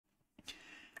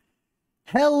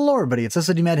Hello everybody, it's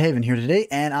SOD Madhaven here today,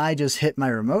 and I just hit my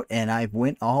remote and I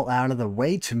went all out of the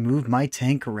way to move my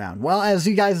tank around. Well, as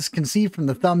you guys can see from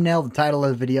the thumbnail, the title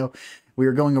of the video, we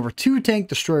are going over two tank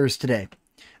destroyers today.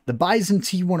 The BIZON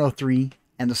T103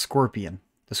 and the Skorpion.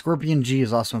 The Skorpion G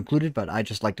is also included, but I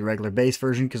just like the regular base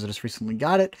version because I just recently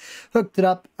got it. Hooked it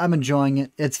up, I'm enjoying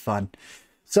it, it's fun.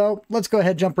 So let's go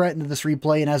ahead and jump right into this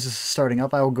replay, and as this is starting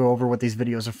up, I will go over what these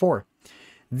videos are for.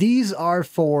 These are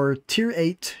for tier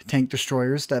 8 tank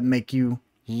destroyers that make you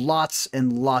lots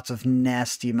and lots of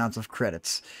nasty amounts of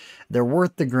credits. They're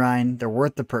worth the grind, they're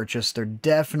worth the purchase, they're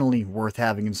definitely worth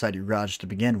having inside your garage to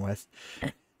begin with.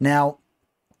 Now,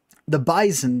 the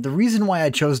BIZON, the reason why I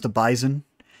chose the BIZON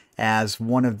as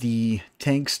one of the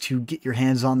tanks to get your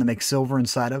hands on to make silver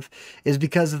inside of is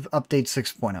because of Update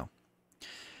 6.0.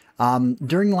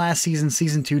 During last season,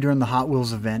 Season 2, during the Hot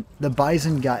Wheels event, the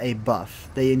BIZON got a buff.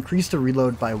 They increased the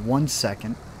reload by 1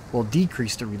 second, well,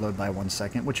 decreased the reload by 1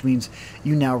 second, which means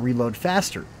you now reload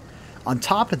faster. On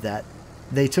top of that,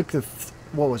 they took the,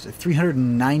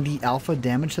 390 alpha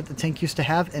damage that the tank used to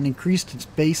have and increased its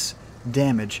base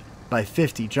damage by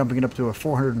 50, jumping it up to a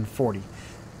 440,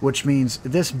 which means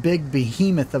this big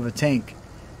behemoth of a tank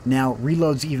now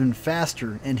reloads even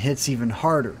faster and hits even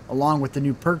harder. Along with the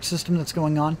new perk system that's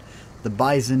going on, the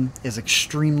BIZON is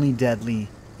extremely deadly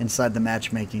inside the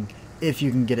matchmaking if you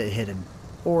can get it hidden,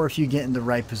 or if you get in the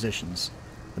right positions.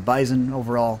 The BIZON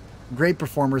overall, great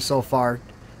performer so far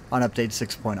on Update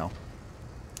 6.0.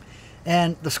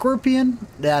 And the Skorpion,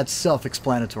 that's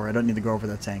self-explanatory. I don't need to go over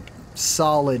that tank.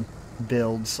 Solid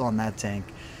builds on that tank.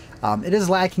 It is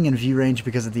lacking in view range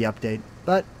because of the update,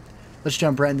 but let's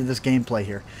jump right into this gameplay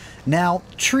here. Now,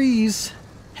 trees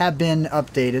have been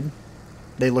updated.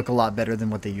 They look a lot better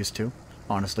than what they used to.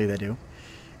 Honestly, they do.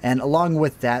 And along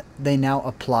with that, they now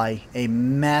apply a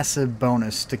massive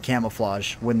bonus to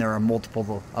camouflage when there are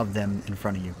multiple of them in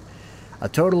front of you. A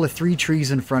total of 3 trees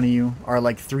in front of you are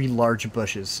like 3 large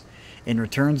bushes. In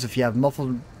returns, if you have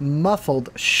muffled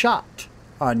shot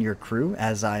on your crew,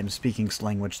 as I'm speaking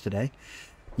language today,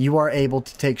 you are able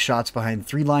to take shots behind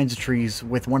 3 lines of trees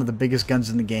with one of the biggest guns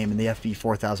in the game in the FB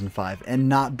 4005 and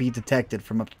not be detected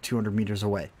from up to 200 meters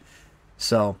away.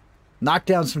 So, knock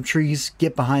down some trees,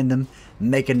 get behind them,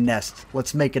 make a nest.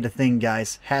 Let's make it a thing,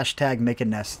 guys. Hashtag make a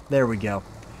nest. There we go.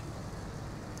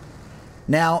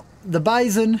 Now, the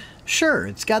BIZON, sure,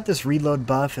 it's got this reload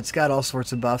buff, it's got all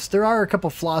sorts of buffs. There are a couple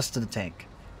flaws to the tank.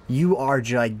 You are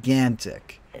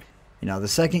gigantic. You know, the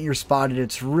second you're spotted,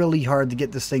 it's really hard to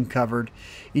get this thing covered.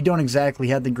 You don't exactly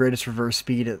have the greatest reverse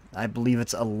speed at, I believe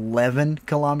it's 11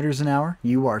 kilometers an hour.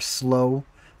 You are slow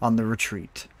on the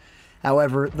retreat.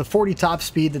 However, the 40 top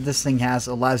speed that this thing has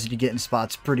allows you to get in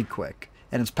spots pretty quick.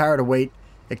 And its power to weight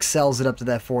excels it up to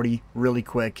that 40 really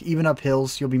quick. Even up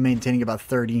hills, you'll be maintaining about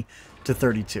 30 to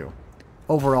 32.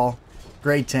 Overall,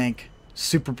 great tank,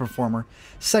 super performer.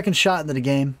 Second shot into the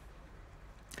game.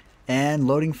 And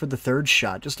loading for the third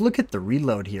shot. Just look at the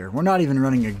reload here. We're not even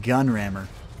running a gun rammer.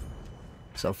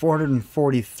 So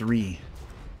 443.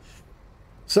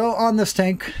 So on this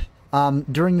tank,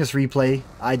 during this replay,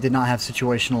 I did not have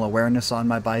situational awareness on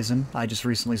my BIZON. I just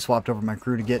recently swapped over my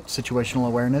crew to get situational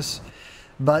awareness.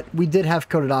 But we did have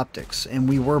coded optics, and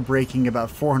we were breaking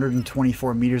about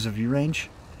 424 meters of view range,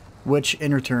 which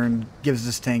in return gives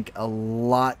this tank a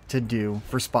lot to do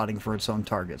for spotting for its own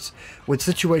targets. With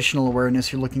situational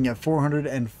awareness, you're looking at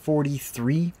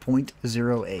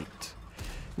 443.08,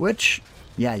 which,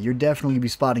 yeah, you're definitely going to be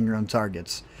spotting your own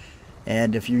targets.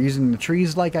 And if you're using the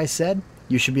trees, like I said,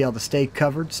 you should be able to stay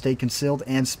covered, stay concealed,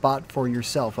 and spot for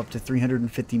yourself up to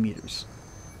 350 meters.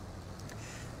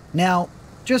 Now,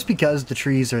 just because the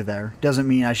trees are there doesn't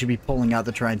mean I should be pulling out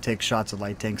to try and take shots at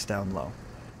light tanks down low.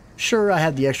 Sure, I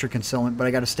had the extra concealment, but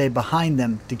I got to stay behind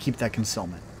them to keep that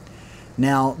concealment.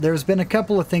 Now, there's been a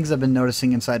couple of things I've been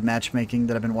noticing inside matchmaking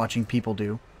that I've been watching people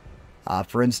do.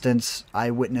 For instance, I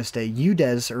witnessed a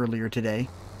UDES earlier today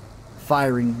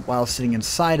firing while sitting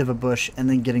inside of a bush and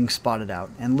then getting spotted out,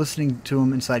 and listening to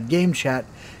him inside game chat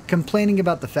complaining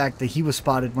about the fact that he was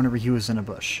spotted whenever he was in a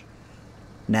bush.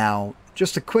 Now,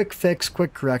 just a quick fix,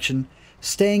 quick correction,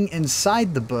 staying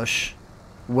inside the bush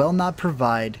will not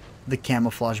provide the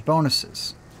camouflage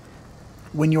bonuses.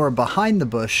 When you are behind the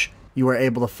bush, you are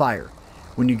able to fire.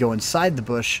 When you go inside the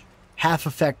bush, half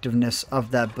effectiveness of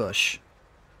that bush.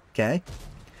 Okay?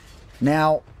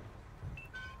 Now,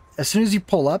 as soon as you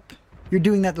pull up, you're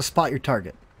doing that to spot your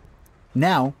target.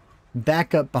 Now,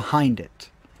 back up behind it.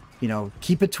 You know,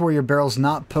 keep it to where your barrel's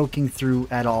not poking through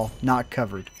at all, not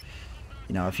covered.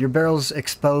 You know, if your barrel's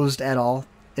exposed at all,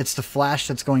 it's the flash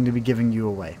that's going to be giving you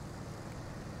away.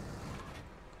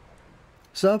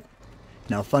 So,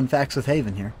 fun facts with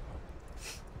Haven here.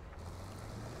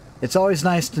 It's always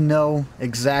nice to know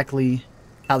exactly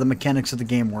how the mechanics of the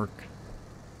game work.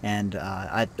 And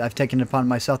I've taken it upon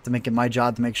myself to make it my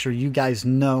job to make sure you guys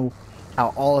know how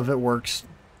all of it works.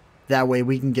 That way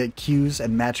we can get queues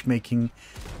and matchmaking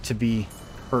to be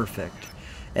perfect.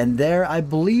 And there, I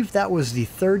believe that was the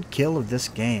third kill of this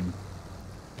game.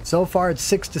 So far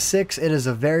it's 6-6. It is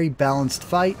a very balanced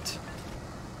fight.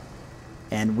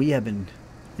 And we have been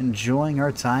enjoying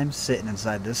our time sitting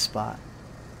inside this spot.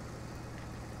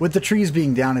 With the trees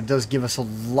being down, it does give us a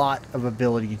lot of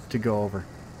ability to go over.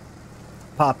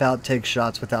 Pop out, take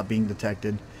shots without being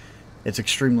detected. It's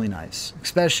extremely nice,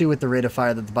 especially with the rate of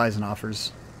fire that the BIZON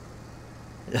offers.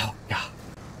 Oh, God.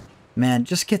 Man,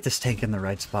 just get this tank in the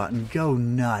right spot and go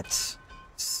nuts.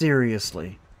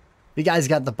 Seriously. If you guys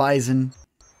got the BIZON,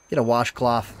 get a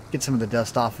washcloth, get some of the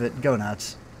dust off of it, go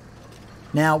nuts.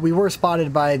 Now, we were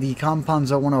spotted by the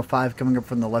Companzo 105 coming up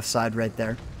from the left side right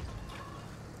there.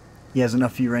 He has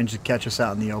enough view range to catch us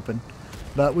out in the open.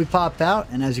 But we popped out,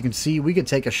 and as you can see, we could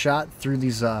take a shot through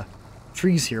these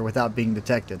trees here without being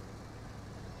detected.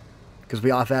 Because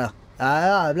we blah,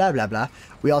 blah, blah.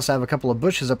 We also have a couple of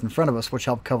bushes up in front of us, which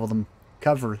help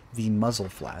cover the muzzle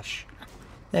flash.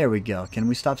 There we go. Can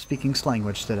we stop speaking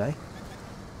slanguage today?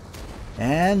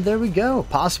 And there we go.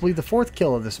 Possibly the fourth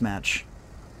kill of this match.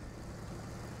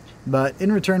 But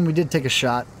in return, we did take a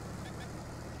shot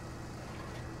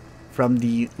from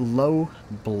the low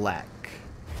black.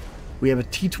 We have a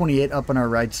T-28 up on our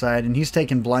right side, and he's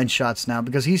taking blind shots now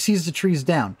because he sees the trees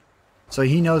down. So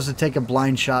he knows to take a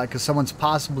blind shot because someone's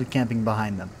possibly camping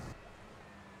behind them.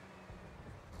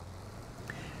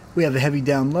 We have the heavy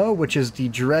down low, which is the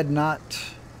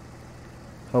Dreadnought.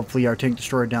 Hopefully our tank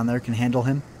destroyer down there can handle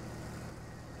him.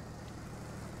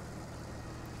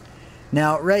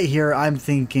 Now, right here, I'm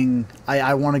thinking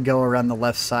I want to go around the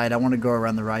left side. I want to go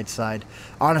around the right side.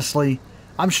 Honestly,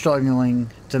 I'm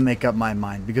struggling to make up my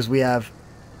mind because we have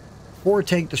 4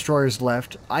 tank destroyers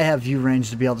left. I have view range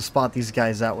to be able to spot these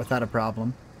guys out without a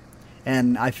problem.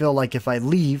 And I feel like if I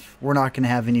leave, we're not going to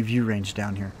have any view range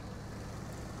down here.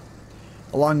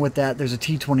 Along with that, there's a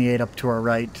T-28 up to our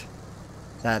right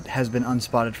that has been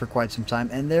unspotted for quite some time.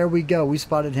 And there we go. We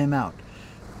spotted him out.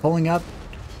 Pulling up,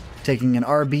 taking an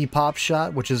RB pop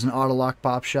shot, which is an auto-lock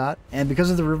pop shot. And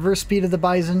because of the reverse speed of the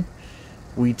BIZON,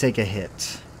 we take a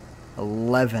hit.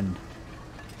 11.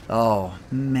 Oh,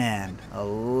 man.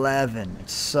 11.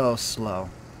 It's so slow.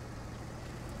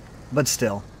 But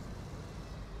still.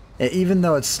 Even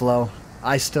though it's slow,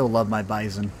 I still love my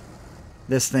BIZON.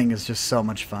 This thing is just so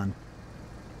much fun.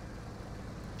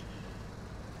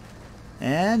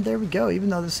 And there we go. Even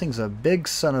though this thing's a big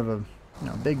son of a,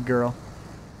 big girl,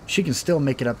 she can still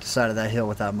make it up the side of that hill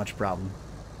without much problem.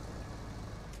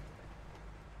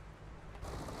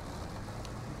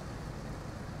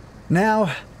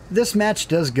 Now, this match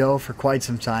does go for quite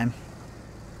some time.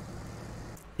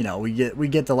 We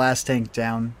get the last tank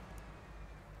down.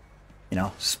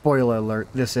 Spoiler alert,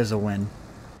 this is a win.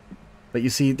 But you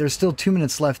see, there's still 2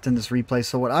 minutes left in this replay,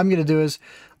 so what I'm going to do is,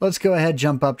 let's go ahead,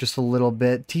 jump up just a little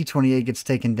bit. T-28 gets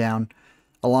taken down.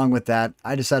 Along with that,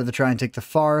 I decided to try and take the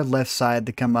far left side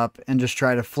to come up and just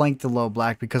try to flank the low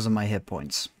black because of my hit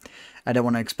points. I don't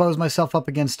want to expose myself up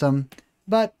against him,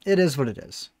 but it is what it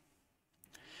is.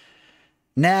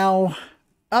 Now,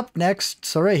 up next,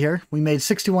 so right here, we made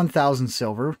 61,000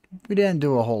 silver. We didn't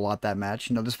do a whole lot that match.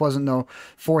 This wasn't no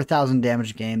 4,000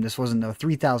 damage game. This wasn't no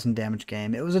 3,000 damage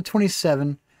game. It was a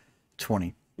 27-20.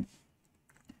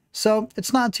 So,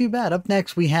 it's not too bad. Up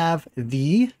next, we have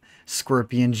the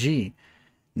Scorpion G.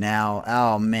 Now,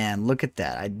 oh man, look at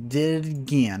that. I did it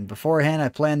again. Beforehand, I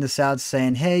planned this out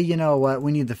saying, hey, you know what?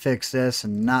 We need to fix this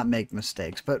and not make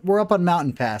mistakes. But we're up on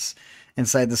Mountain Pass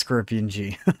inside the Scorpion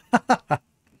G.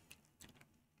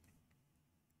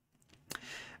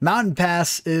 Mountain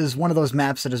Pass is one of those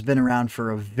maps that has been around for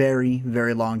a very,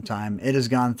 very long time. It has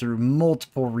gone through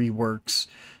multiple reworks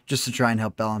just to try and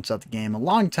help balance out the game. A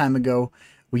long time ago,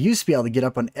 we used to be able to get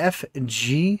up on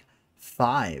FG5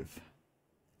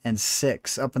 and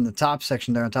 6 up in the top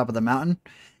section there on top of the mountain.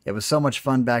 It was so much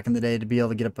fun back in the day to be able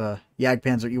to get up a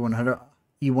Jagdpanzer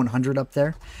E100 up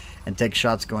there and take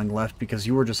shots going left because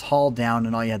you were just hauled down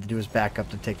and all you had to do was back up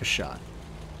to take a shot.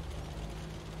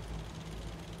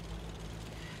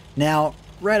 Now,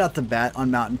 right off the bat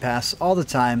on Mountain Pass, all the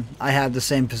time, I have the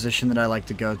same position that I like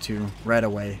to go to right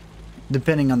away,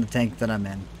 depending on the tank that I'm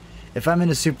in. If I'm in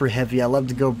a super heavy, I love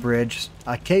to go bridge.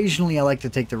 Occasionally, I like to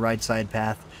take the right side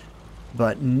path.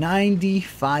 But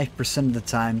 95% of the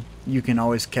time, you can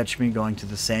always catch me going to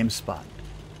the same spot,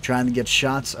 trying to get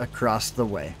shots across the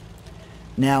way.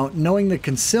 Now, knowing the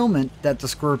concealment that the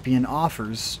Scorpion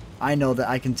offers, I know that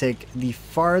I can take the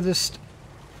farthest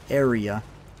area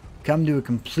come to a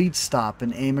complete stop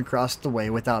and aim across the way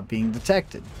without being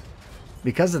detected.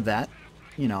 Because of that,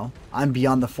 you know, I'm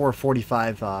beyond the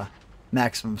 445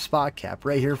 maximum spot cap.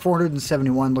 Right here,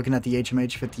 471, looking at the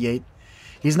HMH 58.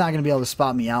 He's not going to be able to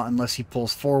spot me out unless he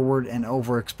pulls forward and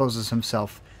overexposes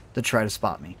himself to try to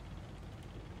spot me.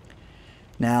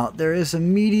 Now, there is a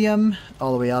medium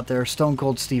all the way out there, Stone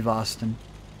Cold Steve Austin.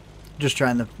 Just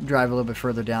trying to drive a little bit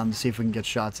further down to see if we can get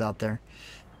shots out there.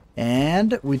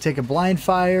 And we take a blind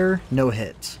fire, no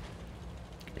hits.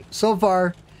 So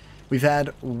far, we've had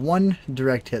one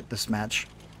direct hit this match.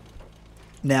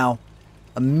 Now,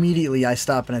 immediately I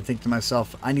stop and I think to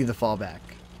myself, I need to fall back.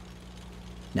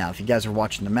 Now, if you guys are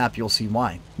watching the map, you'll see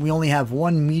why. We only have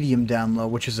one medium down low,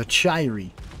 which is a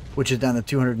Chairi, which is down to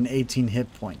 218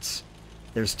 hit points.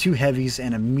 There's two heavies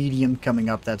and a medium coming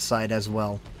up that side as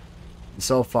well. And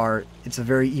so far, it's a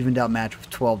very evened out match with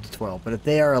 12 to 12. But if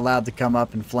they are allowed to come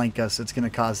up and flank us, it's going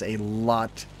to cause a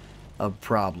lot of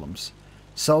problems.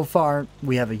 So far,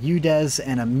 we have a UDES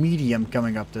and a medium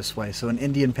coming up this way. So an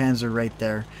Indian Panzer right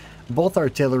there. Both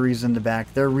artilleries in the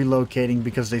back. They're relocating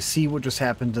because they see what just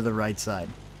happened to the right side.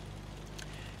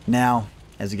 Now,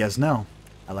 as you guys know,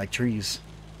 I like trees.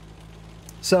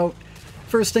 So,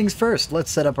 first things first, let's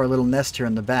set up our little nest here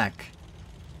in the back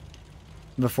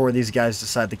before these guys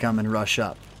decide to come and rush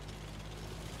up.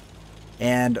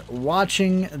 And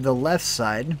watching the left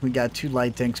side, we got two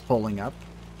light tanks pulling up.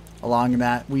 Along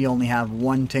that, we only have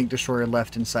one tank destroyer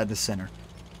left inside the center.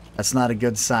 That's not a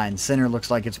good sign. Center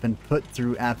looks like it's been put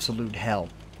through absolute hell.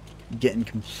 Getting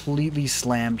completely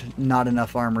slammed, not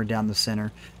enough armor down the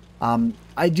center.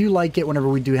 I do like it whenever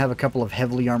we do have a couple of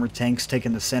heavily armored tanks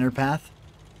taking the center path.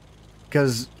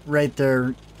 Because right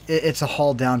there, it's a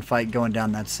haul down fight going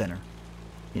down that center.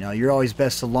 You know, you're always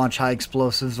best to launch high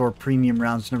explosives or premium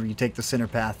rounds whenever you take the center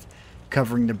path,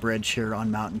 covering the bridge here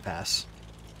on Mountain Pass.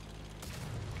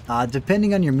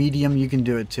 Depending on your medium, you can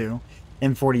do it too.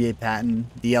 M48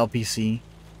 Patton, the LPC,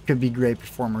 could be great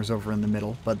performers over in the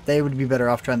middle, but they would be better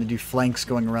off trying to do flanks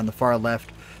going around the far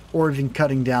left, or even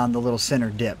cutting down the little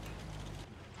center dip.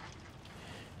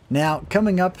 Now,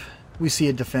 coming up, we see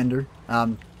a defender.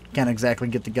 Can't exactly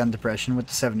get the gun depression with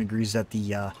the 7 degrees that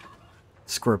the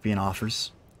Scorpion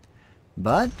offers.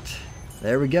 But,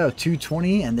 there we go,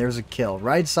 220, and there's a kill.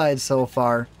 Right side so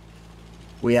far,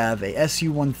 we have a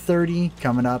SU-130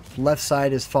 coming up. Left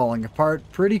side is falling apart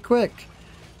pretty quick,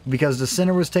 because the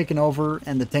center was taken over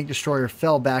and the tank destroyer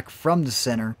fell back from the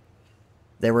center.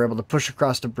 They were able to push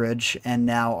across the bridge, and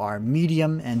now our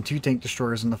medium and 2 tank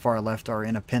destroyers on the far left are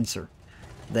in a pincer.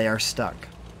 They are stuck.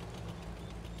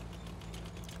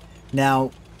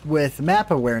 Now, with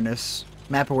map awareness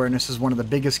is one of the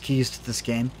biggest keys to this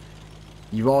game.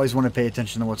 You always want to pay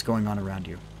attention to what's going on around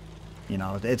you. You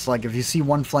know, it's like if you see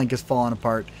one flank is falling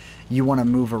apart, you want to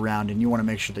move around and you want to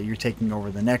make sure that you're taking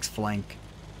over the next flank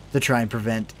to try and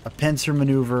prevent a pincer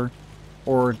maneuver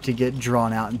or to get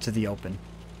drawn out into the open.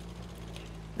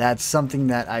 That's something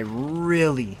that I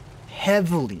really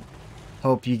heavily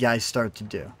hope you guys start to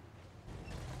do.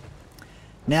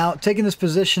 Now, taking this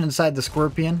position inside the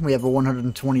Scorpion, we have a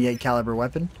 128 caliber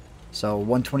weapon. So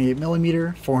 128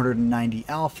 millimeter, 490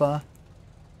 alpha.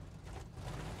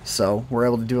 So we're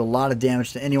able to do a lot of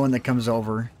damage to anyone that comes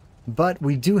over. But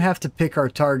we do have to pick our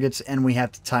targets and we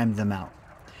have to time them out.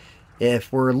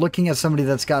 If we're looking at somebody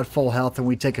that's got full health and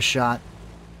we take a shot,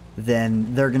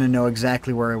 then they're going to know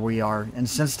exactly where we are. And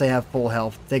since they have full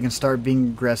health, they can start being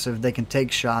aggressive, they can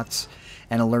take shots,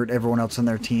 and alert everyone else on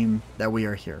their team that we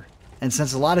are here. And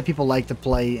since a lot of people like to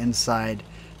play inside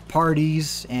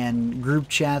parties and group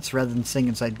chats rather than staying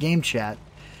inside game chat,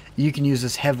 you can use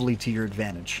this heavily to your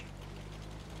advantage.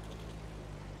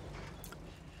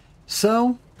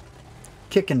 So,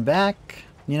 kicking back,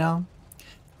 you know,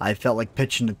 I felt like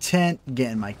pitching a tent,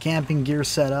 getting my camping gear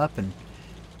set up, and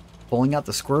pulling out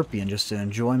the Scorpion just to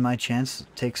enjoy my chance to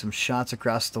take some shots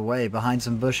across the way behind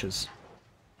some bushes.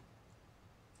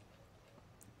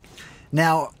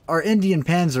 Now, our Indian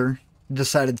Panzer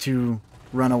decided to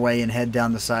run away and head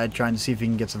down the side, trying to see if he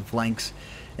can get some flanks.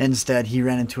 Instead, he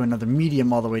ran into another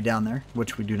medium all the way down there,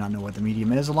 which we do not know what the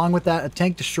medium is. Along with that, a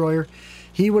tank destroyer.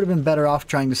 He would have been better off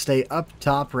trying to stay up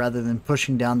top rather than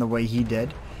pushing down the way he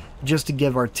did, just to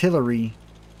give artillery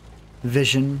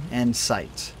vision and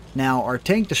sight. Now, our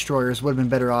tank destroyers would have been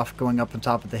better off going up on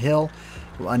top of the hill,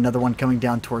 another one coming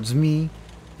down towards me,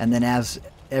 and then as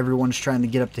everyone's trying to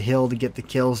get up the hill to get the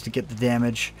kills, to get the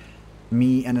damage,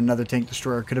 me and another tank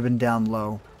destroyer could have been down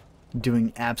low,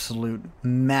 doing absolute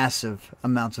massive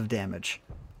amounts of damage.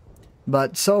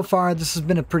 But so far, this has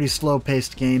been a pretty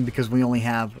slow-paced game because we only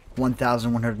have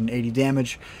 1,180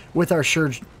 damage, with our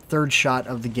third shot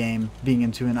of the game being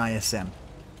into an ISM.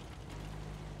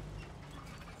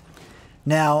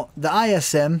 Now, the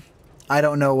ISM, I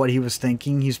don't know what he was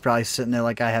thinking. He's probably sitting there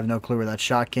like, I have no clue where that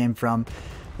shot came from.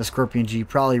 The Scorpion G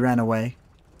probably ran away.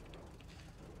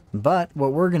 But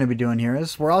what we're going to be doing here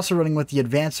is we're also running with the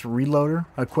advanced reloader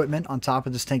equipment on top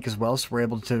of this tank as well. So we're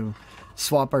able to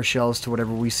swap our shells to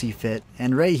whatever we see fit.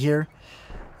 And right here,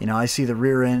 you know, I see the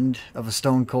rear end of a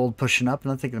Stone Cold pushing up.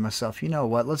 And I'm thinking to myself, you know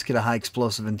what? Let's get a high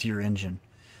explosive into your engine.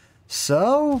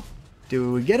 So,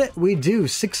 do we get it? We do.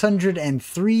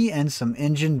 603 and some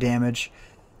engine damage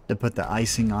to put the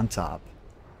icing on top.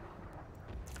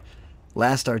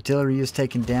 Last artillery is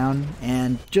taken down.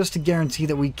 And just to guarantee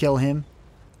that we kill him,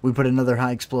 we put another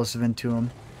high explosive into him.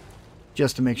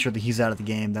 Just to make sure that he's out of the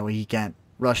game. That way he can't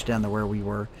rush down to where we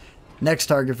were. Next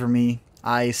target for me.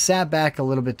 I sat back a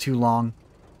little bit too long.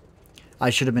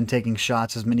 I should have been taking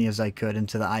shots, as many as I could,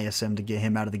 into the ISM to get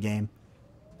him out of the game.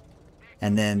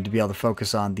 And then to be able to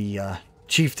focus on the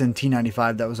Chieftain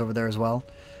T95 that was over there as well.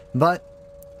 But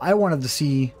I wanted to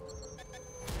see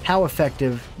how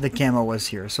effective the camo was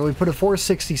here. So we put a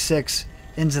 466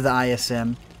 into the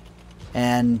ISM.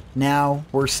 And now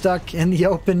we're stuck in the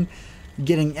open,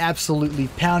 getting absolutely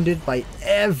pounded by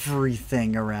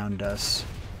everything around us.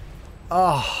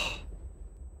 Oh,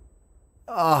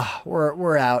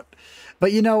 we're out.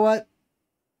 But you know what?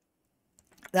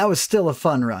 That was still a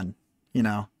fun run, you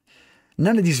know.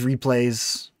 None of these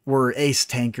replays were ace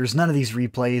tankers. None of these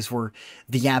replays were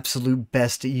the absolute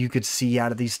best that you could see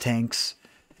out of these tanks.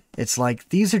 It's like,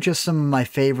 these are just some of my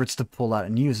favorites to pull out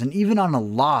and use. And even on a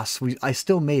loss, I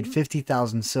still made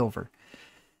 50,000 silver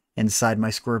inside my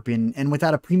Scorpion. And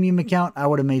without a premium account, I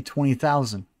would have made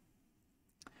 20,000.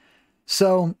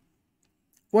 So,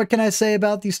 what can I say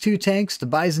about these two tanks, the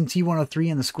BIZON T103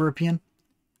 and the Scorpion?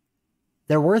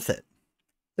 They're worth it.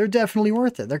 They're definitely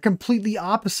worth it. They're completely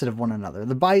opposite of one another.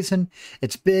 The BIZON,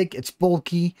 it's big, it's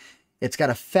bulky, it's got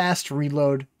a fast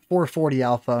reload, 440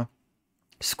 alpha.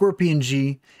 Scorpion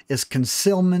G is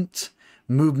concealment,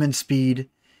 movement speed,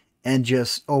 and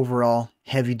just overall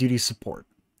heavy-duty support.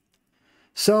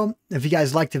 So, if you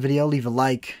guys liked the video, leave a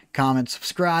like, comment,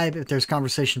 subscribe. If there's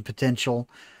conversation potential,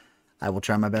 I will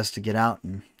try my best to get out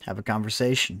and have a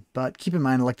conversation. But keep in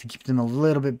mind, I like to keep them a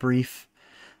little bit brief.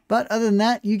 But other than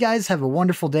that, you guys have a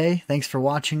wonderful day. Thanks for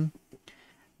watching.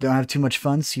 Don't have too much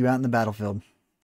fun. See you out in the battlefield.